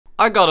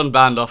I got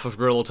unbanned off of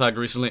Gorilla Tag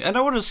recently, and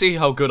I wanted to see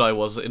how good I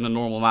was in a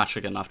normal match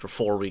again after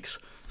 4 weeks.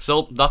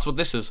 So, that's what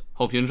this is.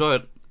 Hope you enjoy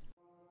it.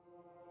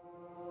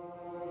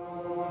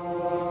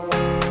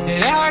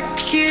 I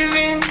give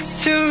in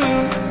to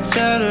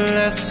the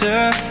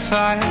lesser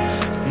fight.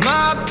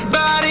 My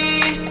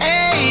body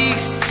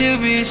aches to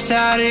be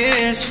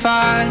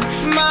satisfied.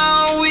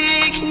 My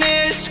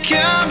weakness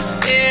comes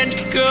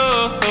and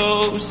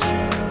goes.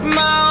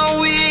 My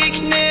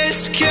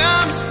weakness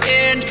comes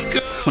and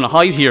goes. I'm gonna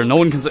hide here, no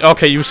one can say-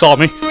 okay, you saw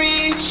me.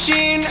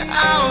 Reaching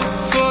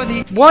out for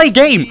the Why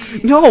game?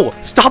 No!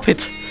 Stop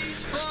it!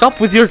 Stop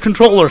with your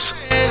controllers.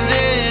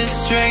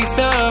 this strength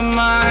of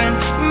mine.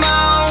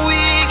 My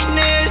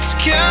weakness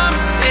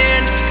comes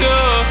and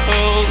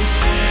goes.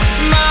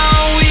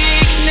 My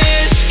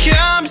weakness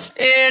comes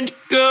and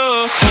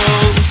goes.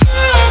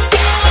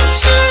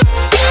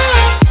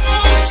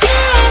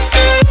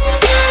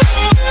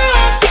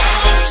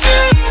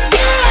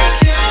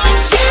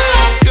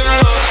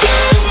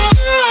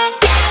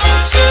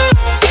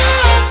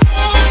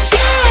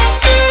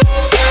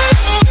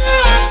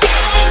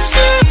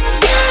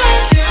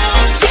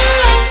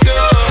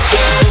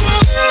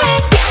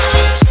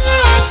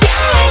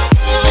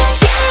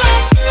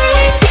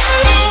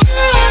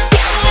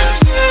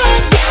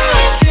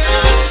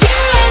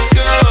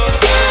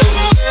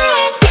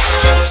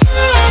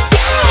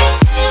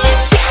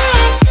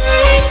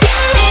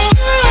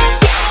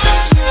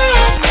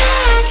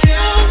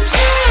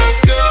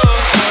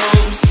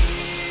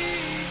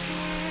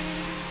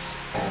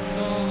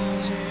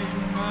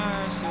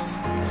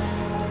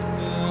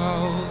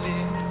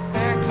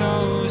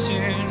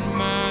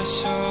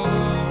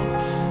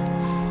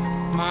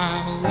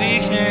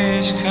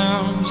 Weakness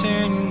comes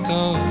and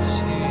goes,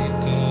 it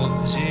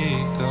goes,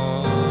 it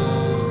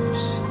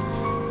goes.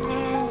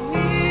 My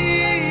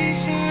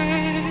weakness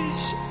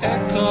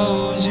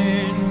echoes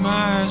in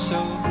my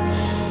soul.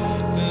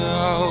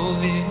 Oh,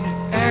 it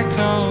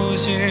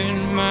echoes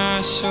in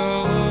my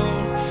soul.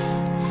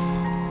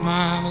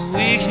 My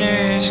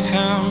weakness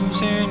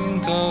comes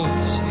and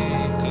goes,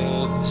 it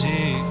goes,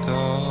 it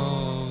goes.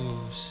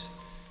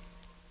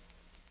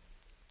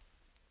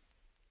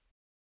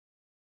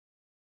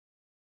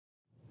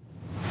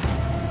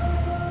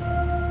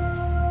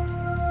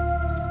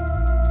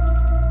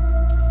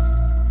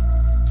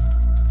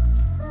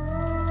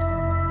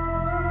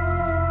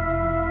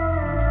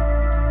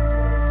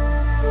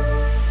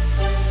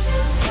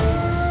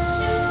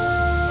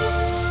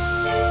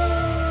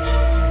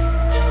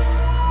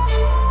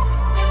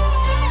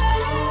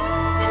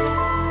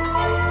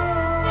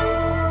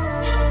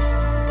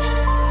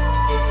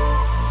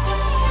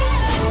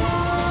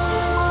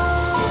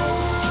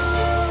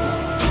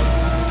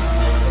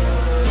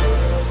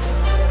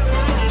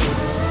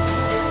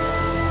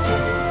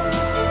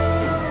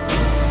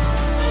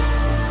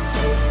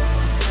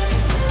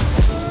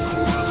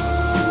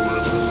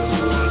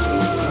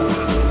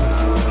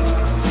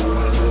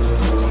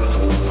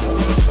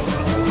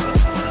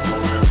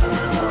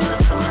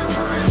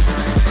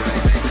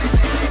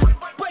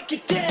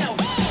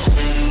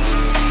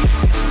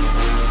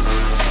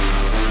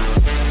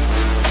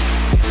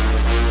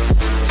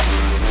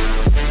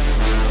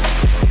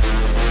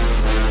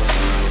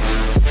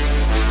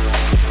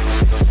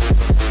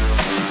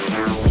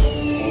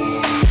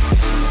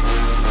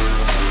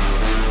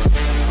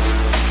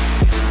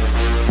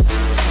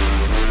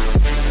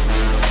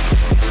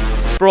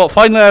 Bro,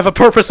 finally I have a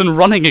purpose in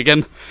running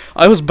again.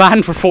 I was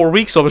banned for 4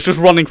 weeks, so I was just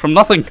running from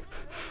nothing.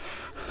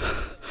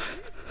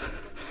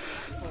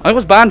 I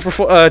was banned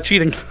for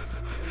cheating.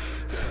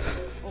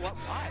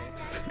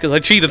 Because I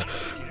cheated.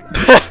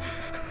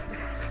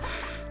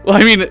 Well,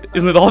 I mean,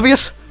 isn't it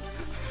obvious?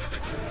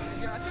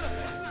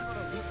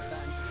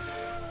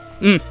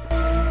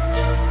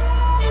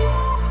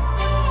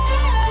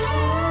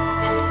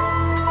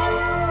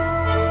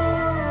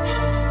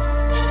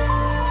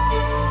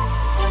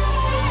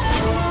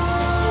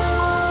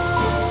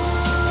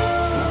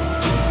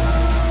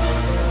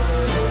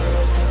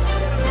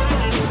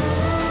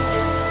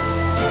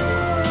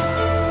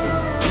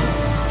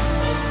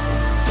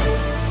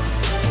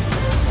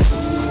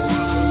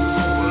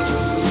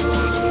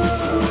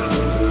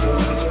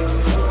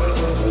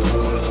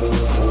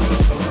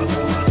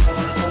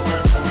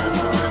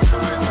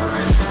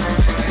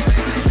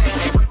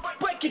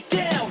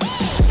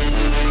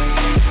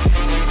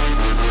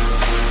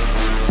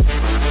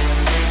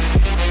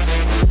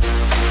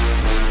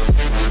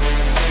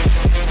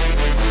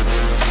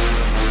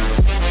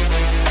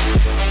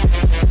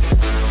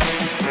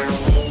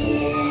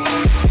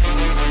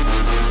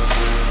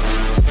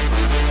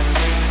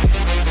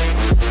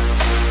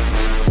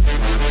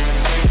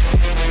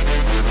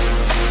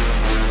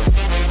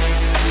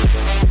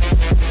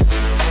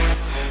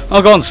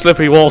 I'll go on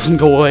slippery walls and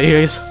go away,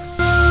 guys.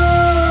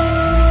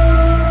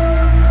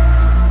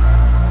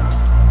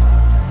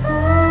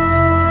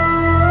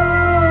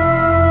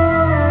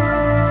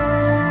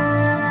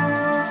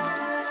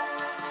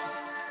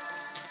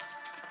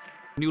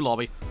 New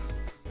lobby.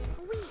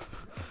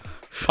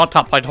 Shut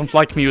up, I don't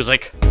like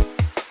music.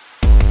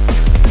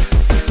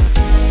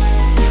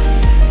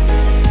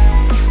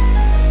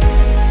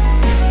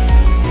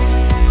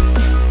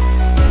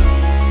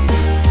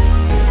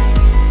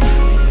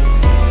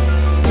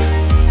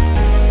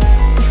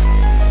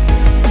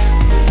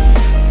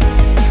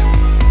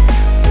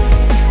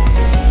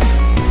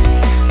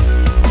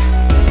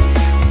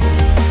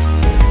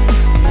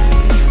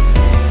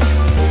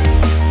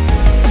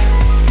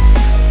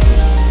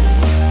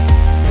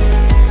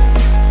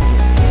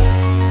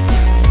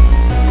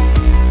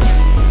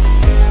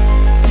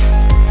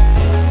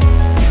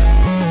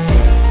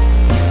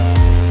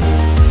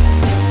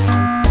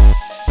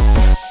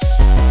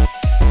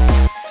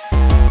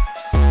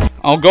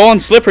 I'll go on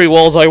slippery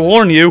walls, I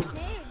warn you.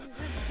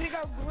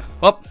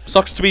 Well,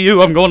 sucks to be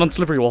you, I'm going on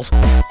slippery walls.